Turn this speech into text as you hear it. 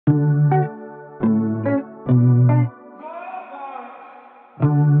Hi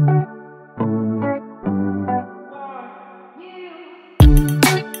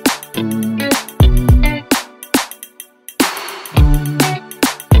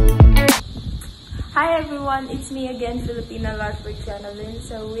everyone, it's me again, Filipina life with Jennalyn.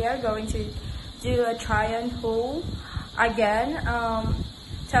 So we are going to do a try on haul again.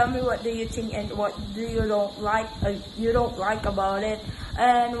 Tell me what do you think and what do you don't like about it.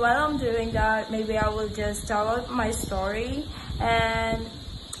 And while I'm doing that, maybe I will just tell out my story. And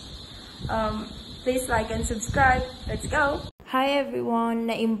please like and subscribe. Let's go. Hi everyone,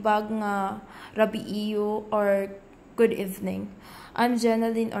 naimbag nga rabiiyo or good evening. I'm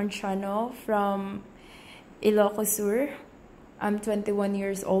Jennalyn Unciano from Ilocos Sur. I'm 21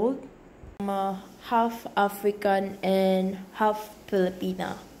 years old. I'm half African and half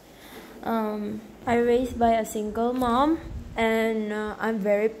Filipina. I raised by a single mom, and I'm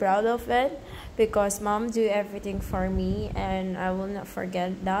very proud of it because mom do everything for me, and I will not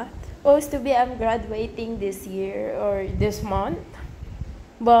forget that. Supposed to be I'm graduating this year or this month,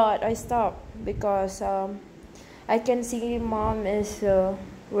 but I stopped because I can see mom is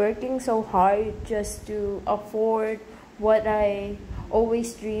working so hard just to afford what I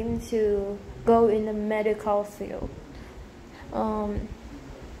always dreamed to go in the medical field.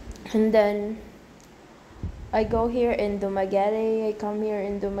 And then I go here in Dumaguete. I come here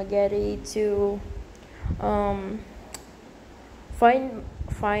in Dumaguete to find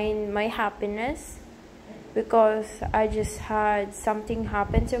my happiness, because I just had something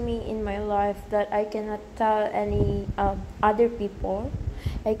happen to me in my life that I cannot tell any other people.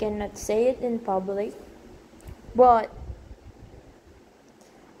 I cannot say it in public, but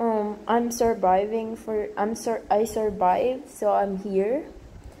I'm surviving. I survived, so I'm here,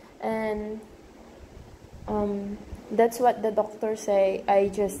 and that's what the doctor say. I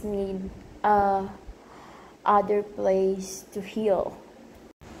just need other place to heal.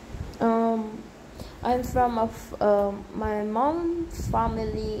 I'm from my mom's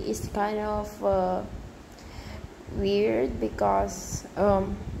family is kind of weird because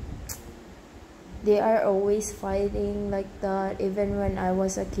they are always fighting like that. Even when I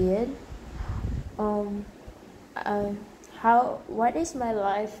was a kid. What is my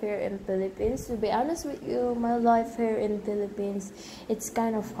life here in Philippines? To be honest with you, my life here in Philippines, it's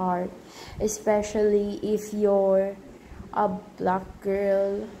kind of hard, especially if you're a black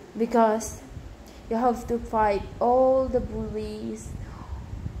girl, because you have to fight all the bullies.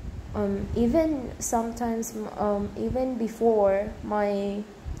 Even sometimes, even before, my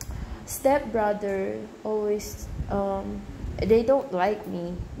stepbrother always, they don't like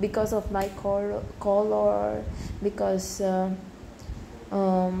me because of my color, because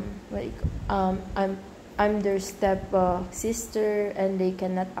I'm their step sister, and they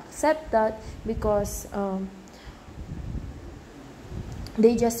cannot accept that because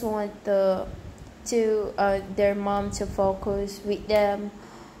they just want their mom to focus with them.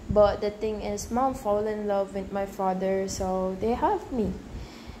 But the thing is, mom fall in love with my father, so they have me,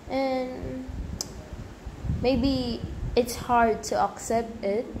 and maybe it's hard to accept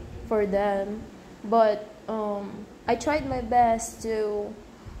it for them, but I tried my best to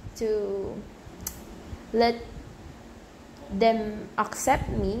let them accept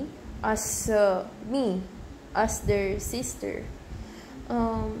me as their sister.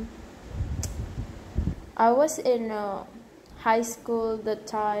 I was in high school the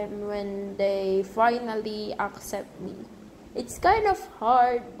time when they finally accept me. It's kind of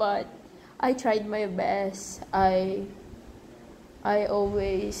hard, but I tried my best. I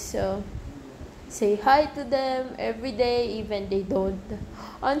always say hi to them every day, even they don't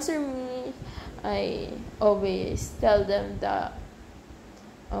answer me. I always tell them that,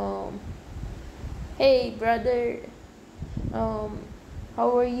 hey brother, how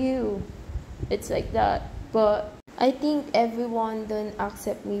are you? It's like that. But I think everyone don't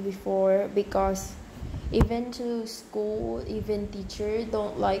accept me before, because even to school, even teacher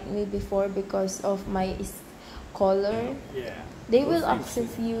don't like me before because of my color. Yeah. They will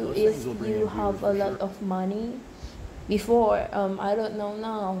accept you if you have a lot of money. Before, I don't know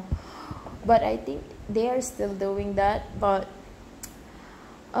now, but I think they are still doing that. But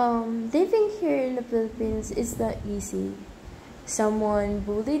living here in the Philippines is not easy. Someone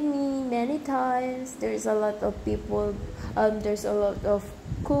bullied me many times. There's a lot of people. There's a lot of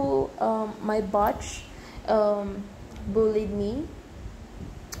my batch bullied me.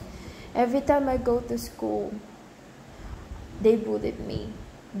 Every time I go to school, they bullied me.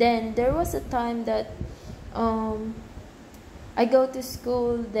 Then there was a time that I go to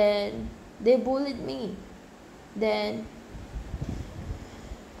school, then they bullied me. Then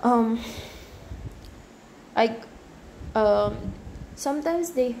um I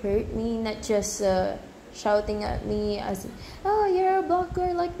sometimes they hurt me, not just shouting at me as, oh, you're a black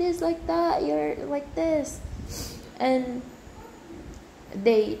girl, like this, like that, you're like this, and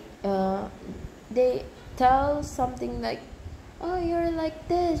they they tell something like, oh, you're like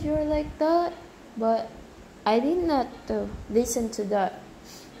this, you're like that, but I did not listen to that.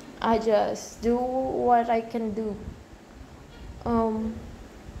 I just do what I can do. um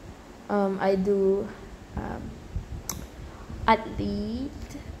I do athlete.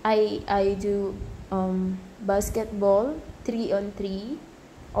 I do basketball 3-on-3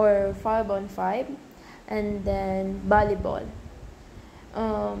 or 5-on-5, and then volleyball.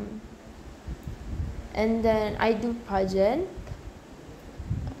 Um, and then I do pageant.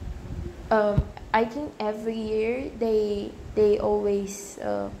 I think every year they always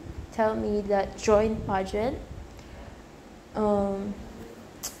tell me that join pageant.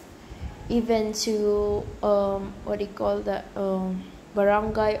 Even to what do you call that,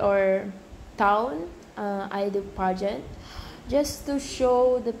 barangay or town, I do pageant just to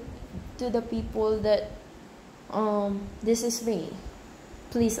show to the people that this is me,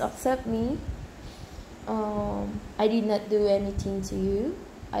 please accept me. I did not do anything to you,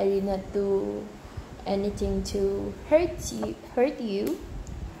 I did not do anything to hurt the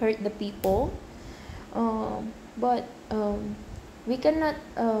people. But we cannot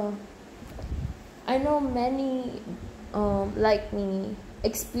I know many like me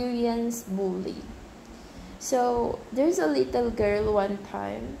experience bully. So there's a little girl one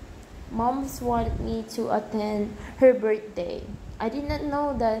time, moms want me to attend her birthday. I did not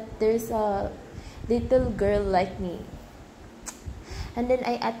know that there's a little girl like me, and then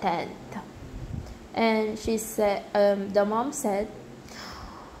I attend, and she said, the mom said,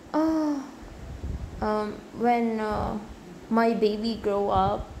 oh, when my baby grow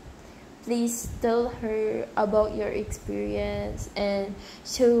up, please tell her about your experience and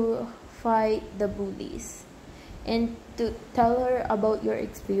to fight the bullies, and to tell her about your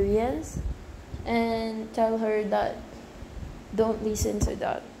experience and tell her that don't listen to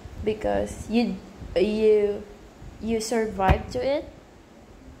that because you survived to it.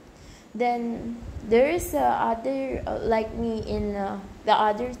 Then there is other like me in the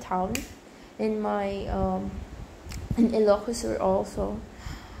other town in my in Ilocos also.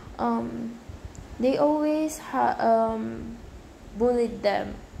 They always bullied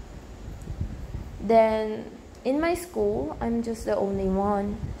them. Then in my school, I'm just the only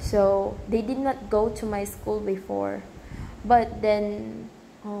one, so they did not go to my school before. But then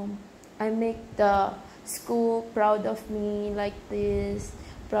I make the school proud of me like this,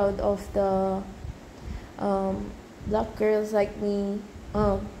 proud of the black girls like me,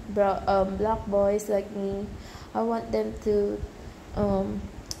 black boys like me. I want them to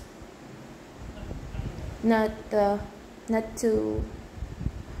not to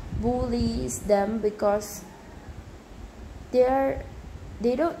bully them because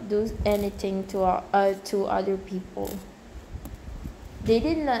they don't do anything to other people. They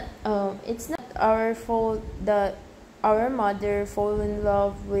did not. It's not our fault that our mother fall in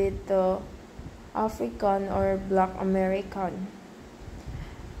love with the African or Black American.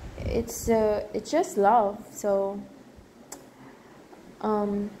 It's just love. So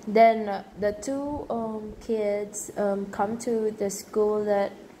then the two kids come to the school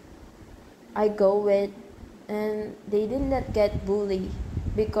that I go with, and they did not get bullied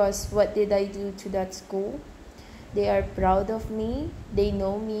because what did I do to that school? They are proud of me. They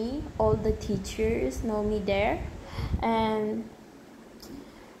know me. All the teachers know me there, and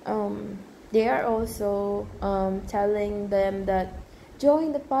they are also telling them that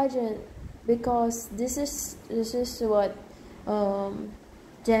join the pageant because this is what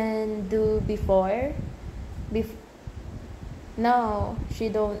Jen do before. Now she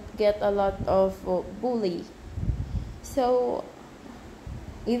don't get a lot of bully. So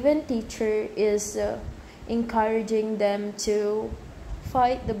even teacher is encouraging them to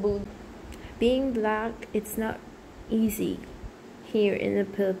fight the bully. Being black, it's not easy here in the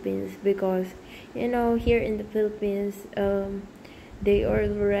Philippines because here in the Philippines they are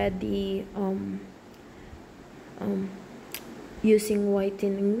already using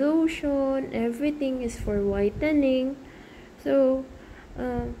whitening lotion. Everything is for whitening, so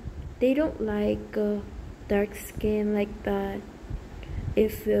they don't like dark skin like that.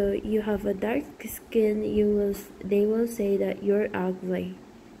 If you have a dark skin, they will say that you're ugly.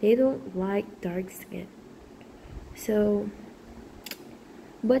 They don't like dark skin. So,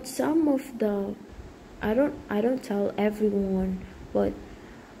 but some of the I don't tell everyone, but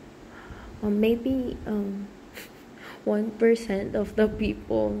maybe 1% of the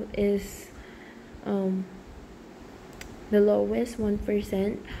people is the lowest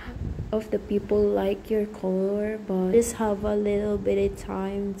 1% of the people like your color, but just have a little bit of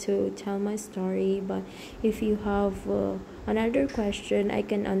time to tell my story. But if you have another question, I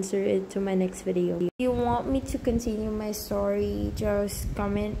can answer it to my next video. If you want me to continue my story, just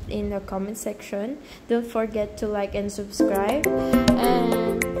comment in the comment section. Don't forget to like and subscribe,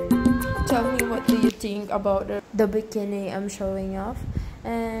 and tell me what do you think about the bikini I'm showing off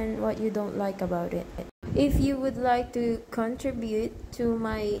and what you don't like about it. If you would like to contribute to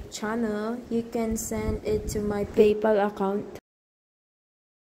my channel, you can send it to my PayPal account.